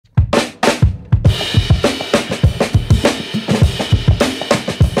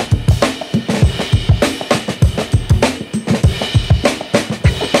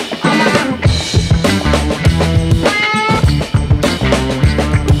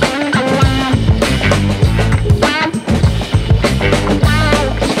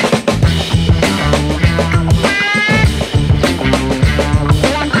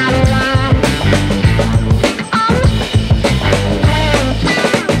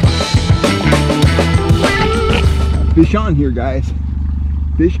Fish on here, guys.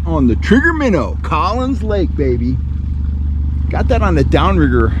 Fish on the trigger minnow, Collins Lake, baby. Got that on the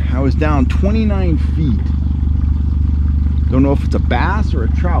downrigger. I was down 29 feet. Don't know if it's a bass or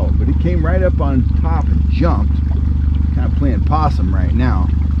a trout, but it came right up on top and jumped. Kind of playing possum right now.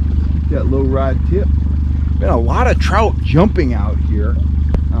 That low rod tip. Been a lot of trout jumping out here.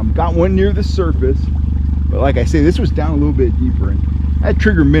 Got one near the surface, but like I say, this was down a little bit deeper. And that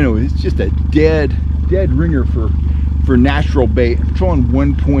trigger minnow is just a dead ringer for natural bait. I'm trolling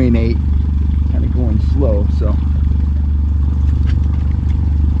 1.8, kind of going slow. So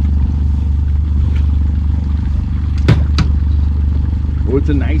oh, it's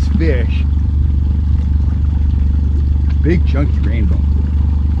a nice fish. Big chunky rainbow.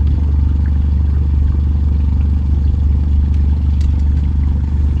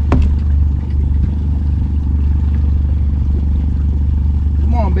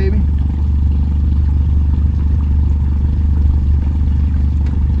 Come on, baby.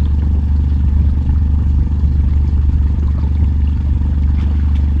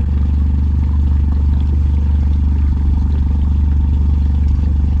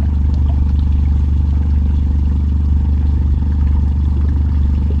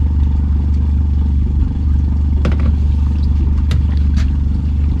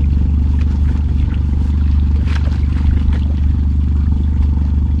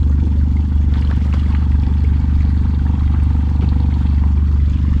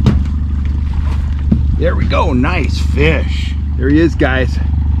 There we go, nice fish. There he is, guys.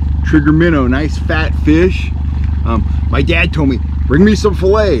 Trigger minnow, nice fat fish. My dad told me, bring me some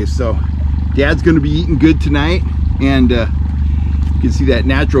fillets. So Dad's gonna be eating good tonight. And you can see that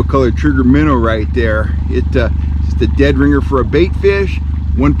natural colored trigger minnow right there. It's just a dead ringer for a bait fish,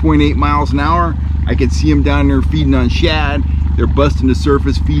 1.8 miles an hour. I can see them down there feeding on shad. They're busting the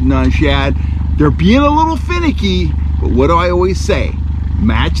surface, feeding on shad. They're being a little finicky, but what do I always say?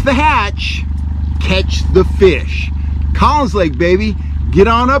 Match the hatch, catch the fish. Collins Lake, baby, get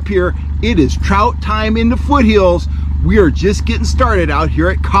on up here. It is trout time in the foothills. We are just getting started out here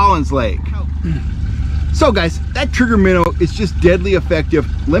at Collins Lake. So guys, that trigger minnow is just deadly effective.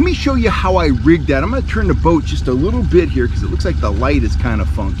 Let me show you how I rigged that. I'm gonna turn the boat just a little bit here because it looks like the light is kind of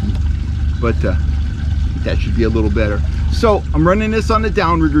funky, but that should be a little better. So I'm running this on the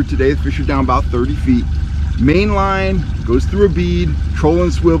downrigger today. The fish are down about 30 feet. Main line goes through a bead, troll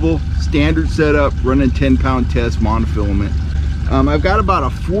and swivel, standard setup, running 10-pound test monofilament. I've got about a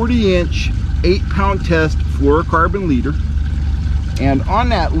 40-inch, 8-pound test fluorocarbon leader, and on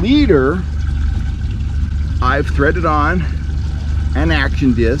that leader, I've threaded on an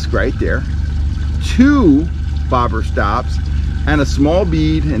action disc right there, 2 bobber stops, and a small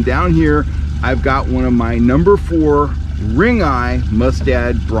bead, and down here I've got one of my number 4 ring-eye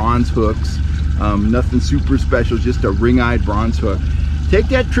mustad bronze hooks. Nothing super special, just a ring-eyed bronze hook. Take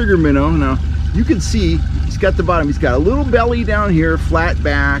that trigger minnow. Now you can see he's got the bottom, he's got a little belly down here, flat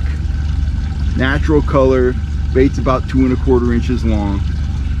back, natural color, bait's about 2¼ inches long.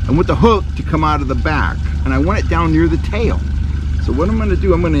 I want the hook to come out of the back, and I want it down near the tail. So what I'm going to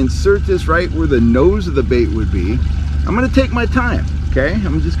do, I'm going to insert this right where the nose of the bait would be. I'm going to take my time, okay?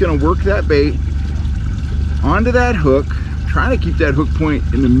 I'm just going to work that bait onto that hook. Trying to keep that hook point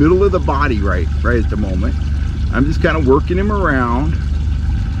in the middle of the body right at the moment. I'm just kind of working him around.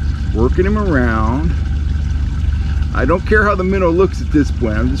 I don't care how the minnow looks at this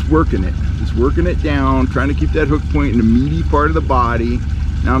point. I'm just working it down, trying to keep that hook point in the meaty part of the body.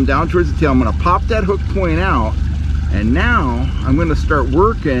 Now I'm down towards the tail. I'm going to pop that hook point out, and now I'm going to start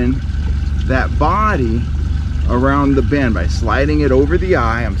working that body around the bend by sliding it over the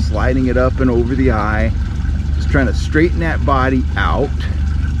eye. I'm sliding it up and over the eye. Trying to straighten that body out.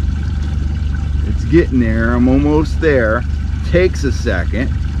 It's getting there. I'm almost there. Takes a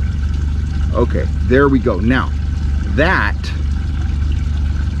second. Okay, there we go. Now that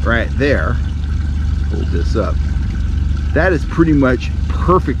right there, hold this up, that is pretty much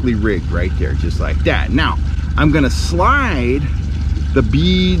perfectly rigged right there, just like that. Now I'm gonna slide the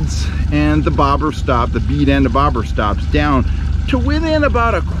beads and the bobber stop, the bead and the bobber stops down to within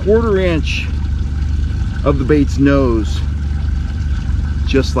about a 1/4 inch of the bait's nose,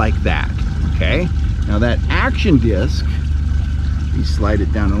 just like that. Okay, now that action disc, you slide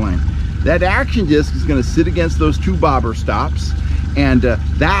it down the line, that action disc is going to sit against those 2 bobber stops, and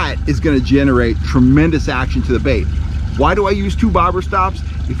that is going to generate tremendous action to the bait. Why do I use 2 bobber stops?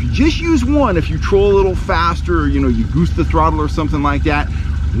 If you just use one, if you troll a little faster, or you goose the throttle or something like that,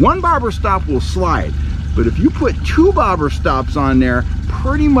 1 bobber stop will slide. But if you put 2 bobber stops on there,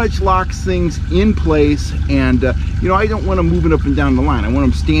 pretty much locks things in place, and I don't want them moving up and down the line. I want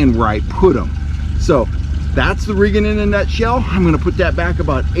them staying where I put them. So that's the rigging in a nutshell. I'm going to put that back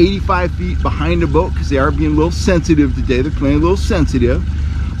about 85 feet behind the boat because they are being a little sensitive today. They're playing a little sensitive.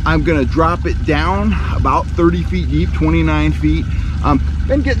 I'm going to drop it down about 30 feet deep, 29 feet.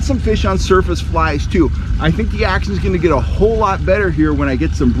 Been getting some fish on surface flies too. I think the action is going to get a whole lot better here when I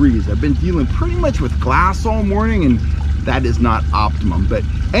get some breeze. I've been dealing pretty much with glass all morning, and that is not optimum. But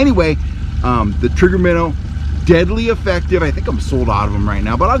anyway, the trigger minnow, deadly effective. I think I'm sold out of them right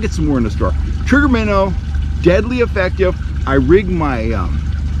now, but I'll get some more in the store. Trigger minnow, deadly effective. I rig my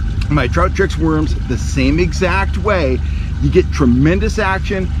my Trout Tricks worms the same exact way. You get tremendous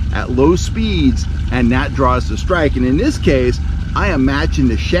action at low speeds, and that draws the strike. And in this case, I am matching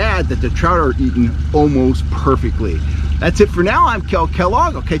the shad that the trout are eating almost perfectly. That's it for now. I'm Kel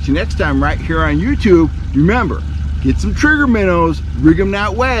Kellogg. I'll catch you next time right here on YouTube. Remember, get some trigger minnows, rig them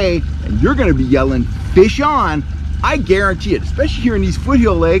that way, and you're gonna be yelling, fish on. I guarantee it, especially here in these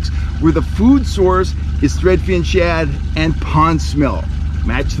foothill lakes where the food source is threadfin shad and pond smelt.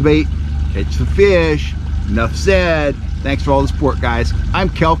 Match the bait, catch the fish. Enough said. Thanks for all the support, guys. I'm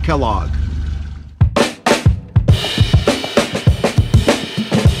Kel Kellogg.